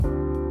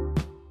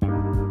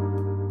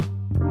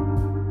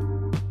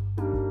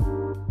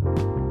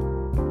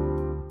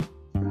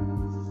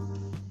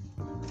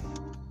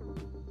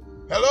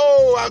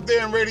out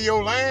there in radio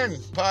land,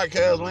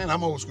 podcast land.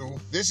 I'm old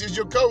school. This is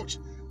your coach,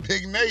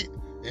 Big Nate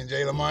and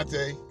Jay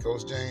Lamonte,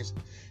 Coach James.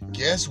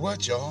 Guess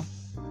what, y'all?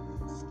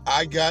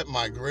 I got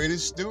my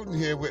greatest student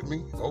here with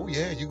me. Oh,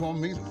 yeah, you're going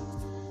to meet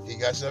him. He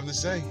got something to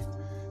say.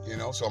 You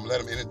know, so I'm going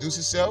to let him introduce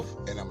himself,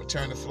 and I'm going to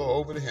turn the floor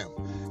over to him.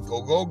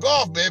 Go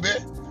golf, baby.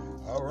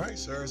 All right,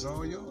 sir, it's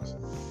all yours.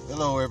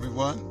 Hello,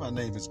 everyone. My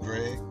name is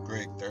Greg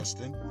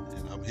Thurston,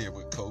 and I'm here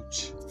with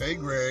Coach. Hey,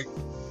 Greg.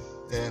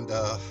 And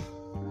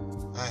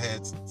I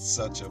had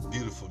such a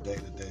beautiful day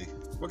today.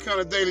 What kind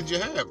of day did you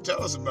have?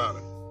 Tell us about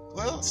it.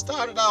 Well, it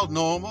started out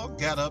normal.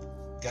 Got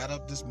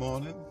up this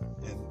morning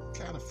and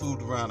kind of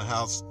fooled around the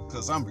house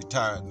because I'm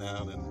retired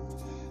now. And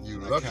you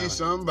lucky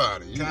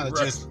somebody. You kind of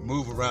just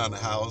move around the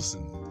house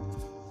and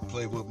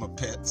play with my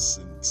pets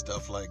and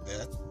stuff like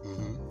that.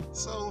 Mm-hmm.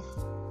 So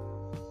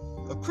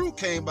a crew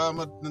came by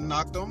and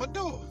knocked on my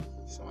door.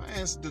 So I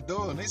answered the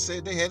door, and they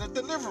said they had a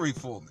delivery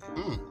for me.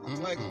 I was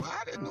like, well,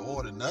 I didn't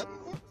order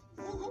nothing.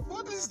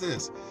 What is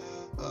this?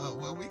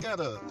 Well, we got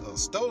a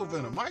stove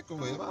and a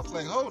microwave. I was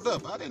like, hold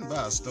up, I didn't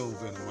buy a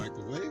stove and a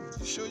microwave.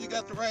 You sure you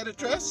got the right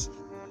address?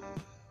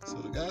 So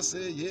the guy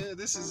said, yeah,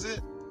 this is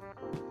it.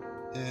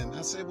 And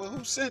I said, well,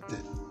 who sent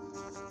it?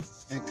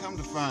 And come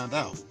to find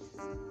out,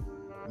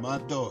 my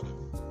daughter,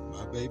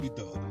 my baby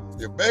daughter.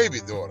 Your baby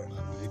daughter?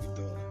 My baby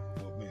daughter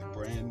bought me a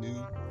brand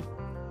new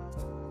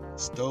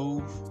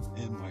stove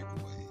and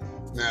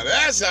microwave. Now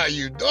that's how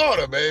you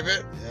daughter,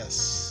 baby.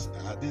 Yes,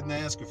 I didn't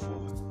ask her for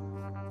it.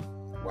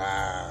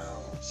 Wow.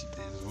 She did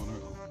it on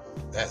her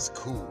own. That's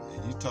cool.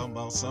 And you talking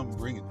about something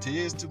bringing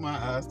tears to my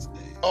eyes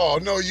today. Oh,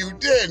 no, you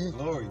didn't.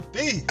 Glory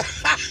be.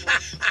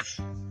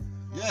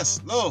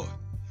 Yes, Lord.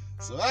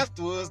 So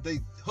afterwards,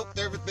 they hooked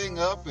everything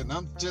up, and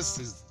I'm just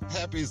as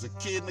happy as a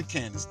kid in a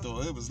candy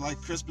store. It was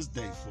like Christmas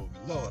Day for me.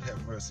 Lord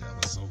have mercy, I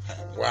was so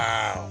happy.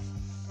 Wow.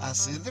 I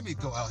said, let me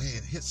go out here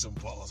and hit some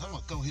balls. I'm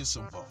going to go hit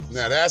some balls.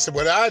 Now, that's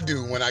what I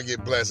do when I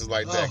get blessings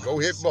like that. Go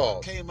hit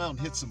balls. I came out and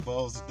hit some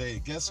balls today,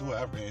 and guess who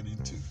I ran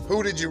into?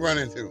 Who did you run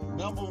into?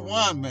 Number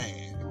one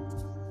man.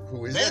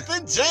 Who is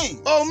Nathan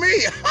James. Oh,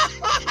 me.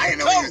 I didn't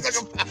know he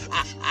was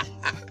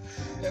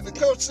talking. And the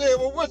coach said,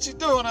 well, what you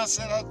doing? I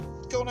said, I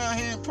go down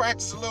here and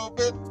practice a little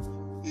bit.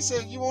 He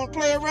said, you want to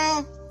play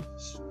around?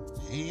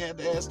 He had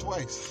to ask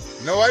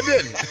twice. No, I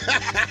didn't.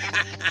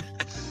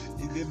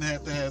 He didn't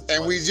have to ask And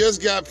twice. we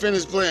just got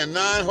finished playing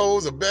 9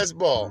 holes of best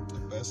ball. The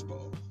best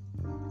ball.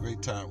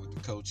 Great time with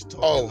the coach.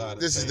 Oh,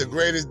 this is the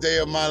greatest day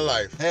of my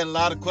life. Had a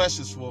lot of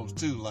questions for him,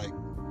 too. Like,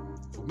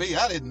 for me,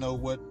 I didn't know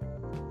what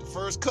the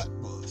first cut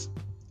was,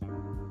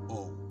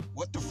 or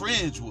what the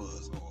fringe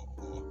was,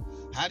 or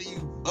how do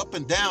you up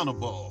and down a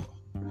ball.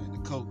 And the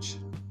coach...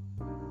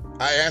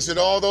 I answered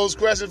all those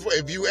questions.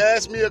 If you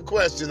ask me a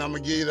question, I'm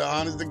going to give you the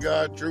honest to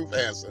God truth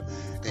answer.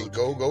 And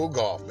go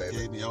golf, baby.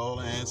 Gave me all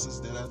the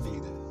answers that I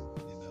needed,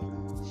 you know.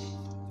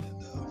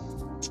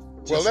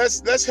 And, well,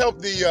 let's help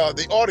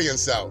the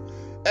audience out.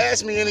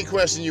 Ask me any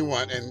question you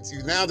want. And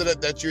now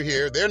that you're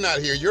here, they're not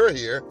here, you're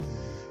here.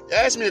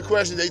 Ask me a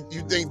question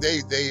you think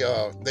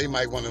they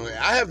might want to know.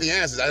 I have the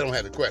answers. I don't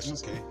have the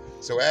questions. Okay.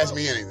 So ask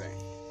me anything.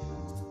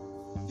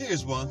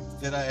 Here's one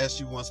that I asked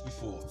you once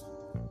before.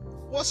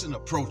 What's an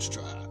approach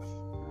drive?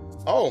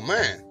 Oh,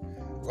 man.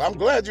 Well, I'm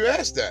glad you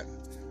asked that.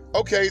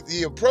 Okay,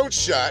 the approach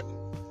shot,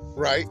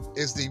 right,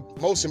 is the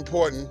most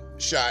important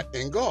shot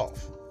in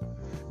golf.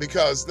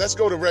 Because let's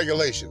go to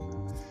regulation.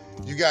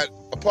 You got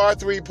a par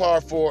 3, par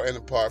 4, and a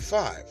par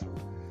 5.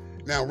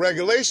 Now,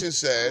 regulation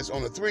says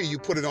on the 3, you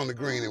put it on the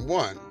green in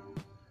 1.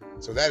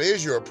 So that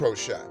is your approach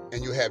shot,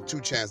 and you have 2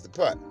 chances to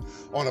putt.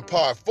 On a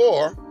par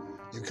 4,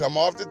 you come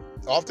off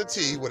the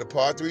tee with a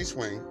par 3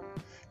 swing,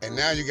 and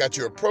now you got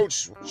your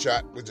approach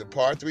shot with a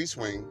par 3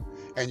 swing,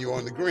 and you're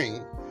on the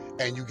green,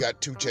 and you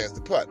got 2 chances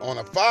to putt. On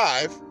a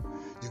 5,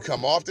 you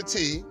come off the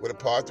tee with a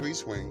par 3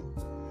 swing,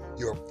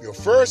 your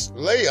first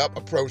layup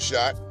approach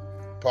shot,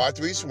 par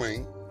 3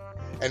 swing,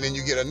 and then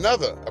you get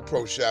another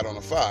approach shot on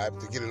a 5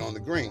 to get it on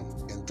the green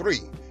in 3.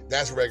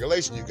 That's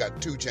regulation. You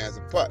got 2 chances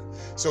to putt.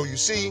 So you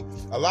see,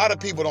 a lot of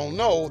people don't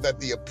know that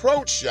the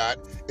approach shot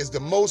is the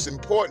most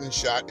important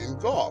shot in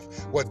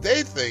golf. What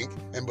they think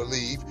and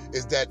believe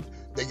is that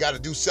they got to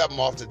do something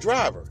off the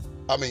driver.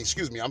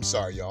 I'm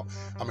sorry, y'all.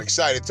 I'm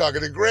excited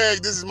talking to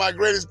Greg. This is my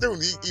greatest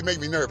student. He make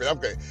me nervous.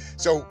 Okay.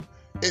 So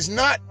it's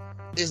not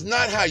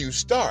how you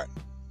start.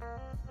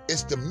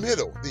 It's the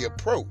middle, the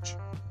approach.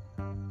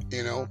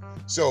 You know?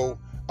 So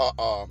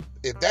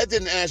if that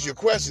didn't answer your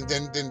question,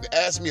 then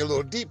ask me a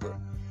little deeper.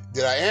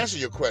 Did I answer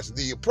your question?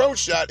 The approach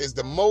shot is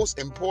the most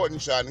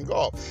important shot in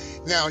golf.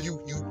 Now,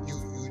 you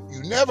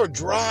never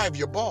drive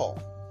your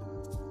ball.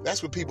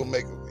 That's what people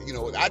make, you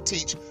know, I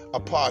teach a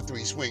par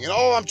 3 swing. And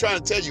all I'm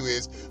trying to tell you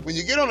is, when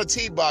you get on a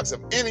tee box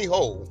of any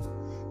hole,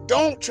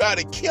 don't try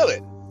to kill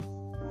it.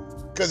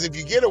 Because if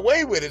you get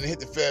away with it and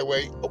hit the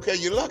fairway, okay,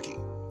 you're lucky.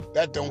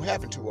 That don't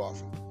happen too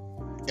often.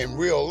 In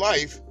real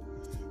life,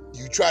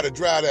 you try to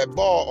drive that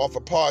ball off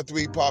a par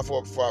 3, par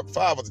 4, par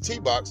 5 of the tee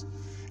box,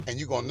 and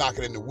you're going to knock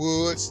it in the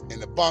woods, in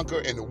the bunker,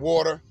 in the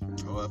water.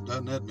 Oh, I've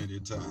done that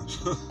many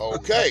times.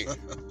 Okay.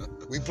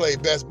 We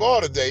played best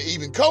ball today.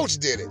 Even coach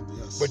did it.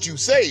 Yes. But you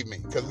saved me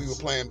because we were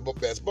playing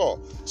best ball.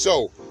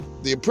 So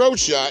the approach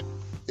shot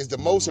is the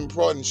most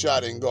important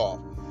shot in golf.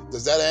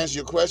 Does that answer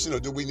your question,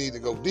 or do we need to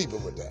go deeper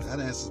with that? That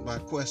answers my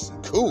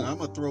question. Cool. I'm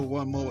gonna throw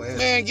one more at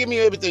Man, give me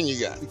everything you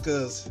got.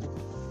 because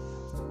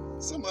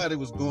somebody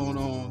was going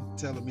on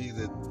telling me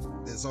that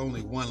there's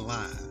only one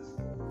line,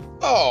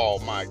 Oh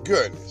my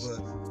goodness.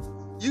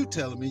 but you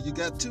telling me you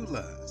got two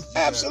lines.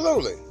 You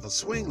Absolutely. got a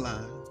swing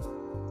line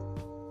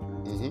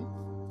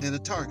Mm-hmm. and a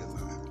target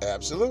line.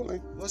 Absolutely.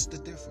 What's the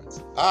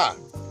difference?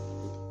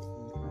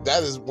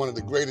 That is one of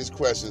the greatest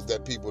questions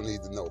that people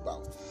need to know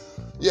about.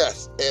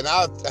 Yes, and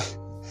I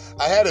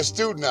had a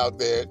student out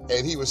there,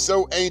 and he was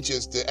so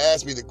anxious to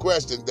ask me the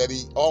question that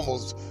he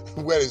almost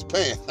wet his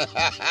pants.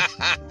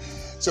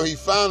 So he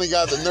finally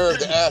got the nerve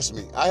to ask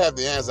me. I have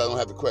the answer, I don't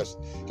have the question.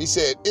 He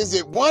said, is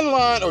it one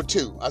line or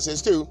two? I said,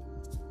 it's two.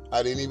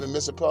 I didn't even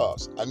miss a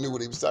pause. I knew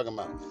what he was talking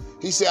about.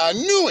 He said, I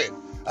knew it.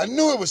 I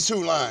knew it was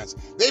two lines.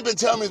 They've been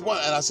telling me it's one.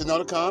 And I said,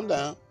 no, calm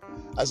down.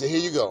 I said, here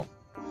you go.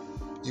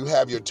 You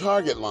have your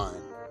target line.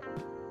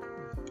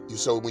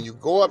 So when you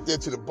go up there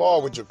to the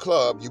ball with your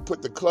club, you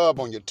put the club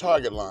on your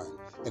target line,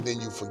 and then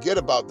you forget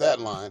about that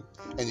line,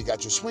 and you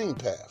got your swing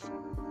path.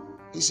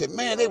 He said,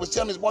 man, they was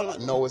telling me it's one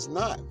line. No, it's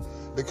not.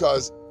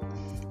 Because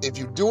if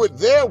you do it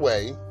their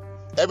way,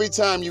 every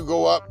time you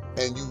go up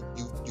and you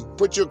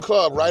put your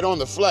club right on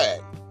the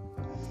flag,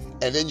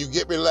 and then you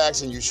get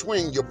relaxed and you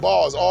swing, your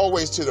ball is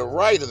always to the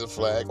right of the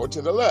flag or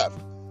to the left.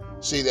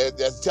 See,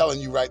 that's telling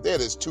you right there,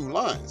 there's two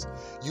lines.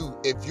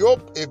 If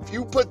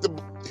you put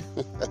the,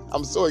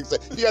 I'm so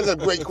excited. You guys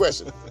have a great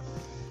question.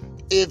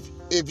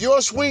 If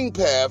your swing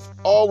path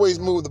always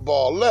move the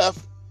ball left,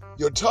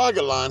 your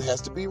target line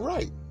has to be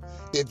right.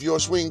 If your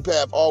swing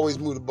path always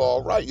move the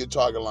ball right, your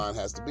target line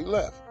has to be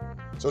left.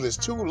 So there's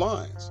two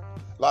lines.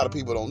 A lot of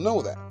people don't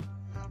know that.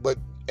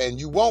 And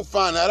you won't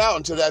find that out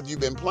until after you've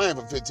been playing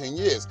for 15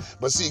 years.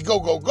 But see, Go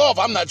Golf,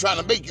 I'm not trying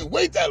to make you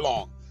wait that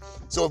long.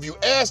 So if you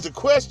ask the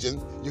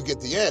question, you get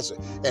the answer.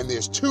 And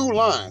there's two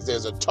lines.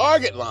 There's a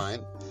target line,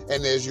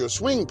 and there's your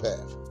swing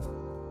path.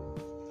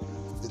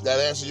 Did that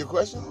answer your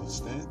question?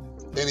 Outstanding.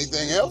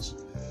 Anything else?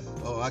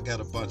 Oh, I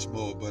got a bunch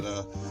more, but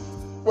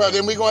well,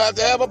 then we're going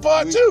to have a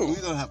part two.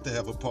 We're going to have to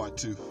have a part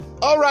two.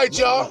 All right,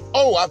 y'all.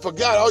 Oh, I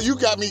forgot. Oh, you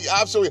got me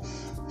absolutely.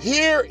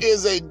 Here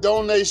is a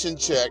donation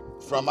check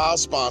from our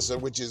sponsor,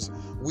 which is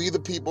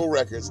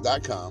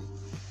WeThePeopleRecords.com.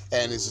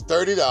 And it's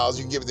 $30.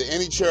 You can give it to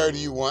any charity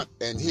you want.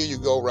 And here you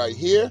go right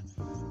here.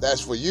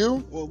 That's for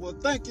you. Well,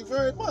 thank you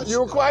very much.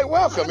 You're quite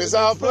welcome. It's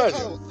our pleasure.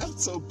 Oh, I'm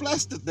so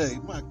blessed today.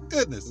 My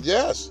goodness.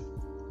 Yes.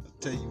 I'll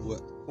tell you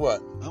what.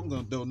 What? I'm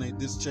going to donate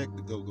this check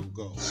to Go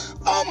Golf.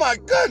 Oh, my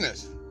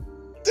goodness.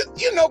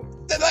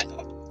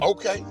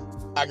 Okay.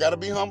 I got to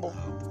be humble.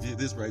 I'll give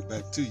this right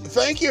back to you.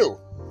 Thank you.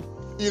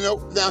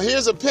 Now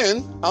here's a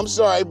pen. I'm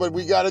sorry, but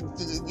we got to,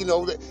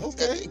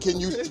 Okay.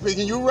 Can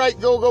you write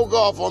Go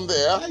Golf on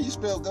there? How you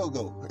spell Go?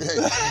 Go-Golf.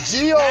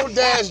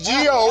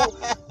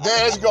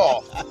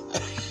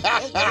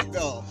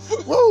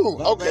 Woo.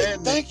 My Okay. man.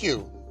 Thank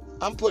you.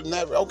 I'm putting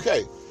that.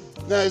 Okay.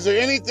 Now, is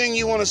there anything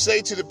you want to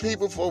say to the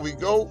people before we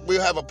go?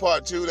 We'll have a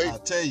part two. I'll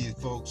tell you,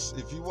 folks,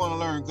 if you want to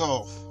learn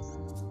golf,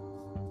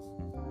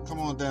 come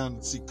on down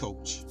and see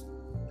Coach.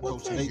 Well,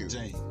 Coach thank Nate you.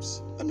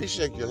 James. Let me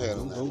shake your hand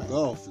on that, Go man.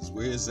 Golf is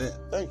where it's at.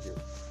 Thank you.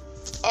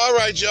 All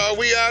right, y'all.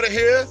 We out of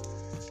here.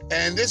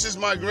 And this is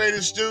my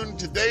greatest student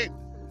to date.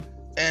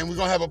 And we're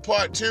going to have a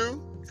part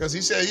two. Because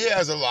he said he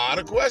has a lot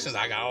of questions.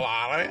 I got a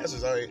lot of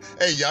answers.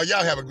 Hey,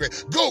 y'all have a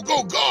great... Go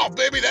Golf,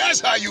 baby. That's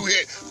how you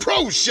hit.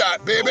 Pro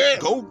shot, baby.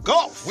 Go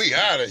Golf. We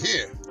out of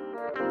here.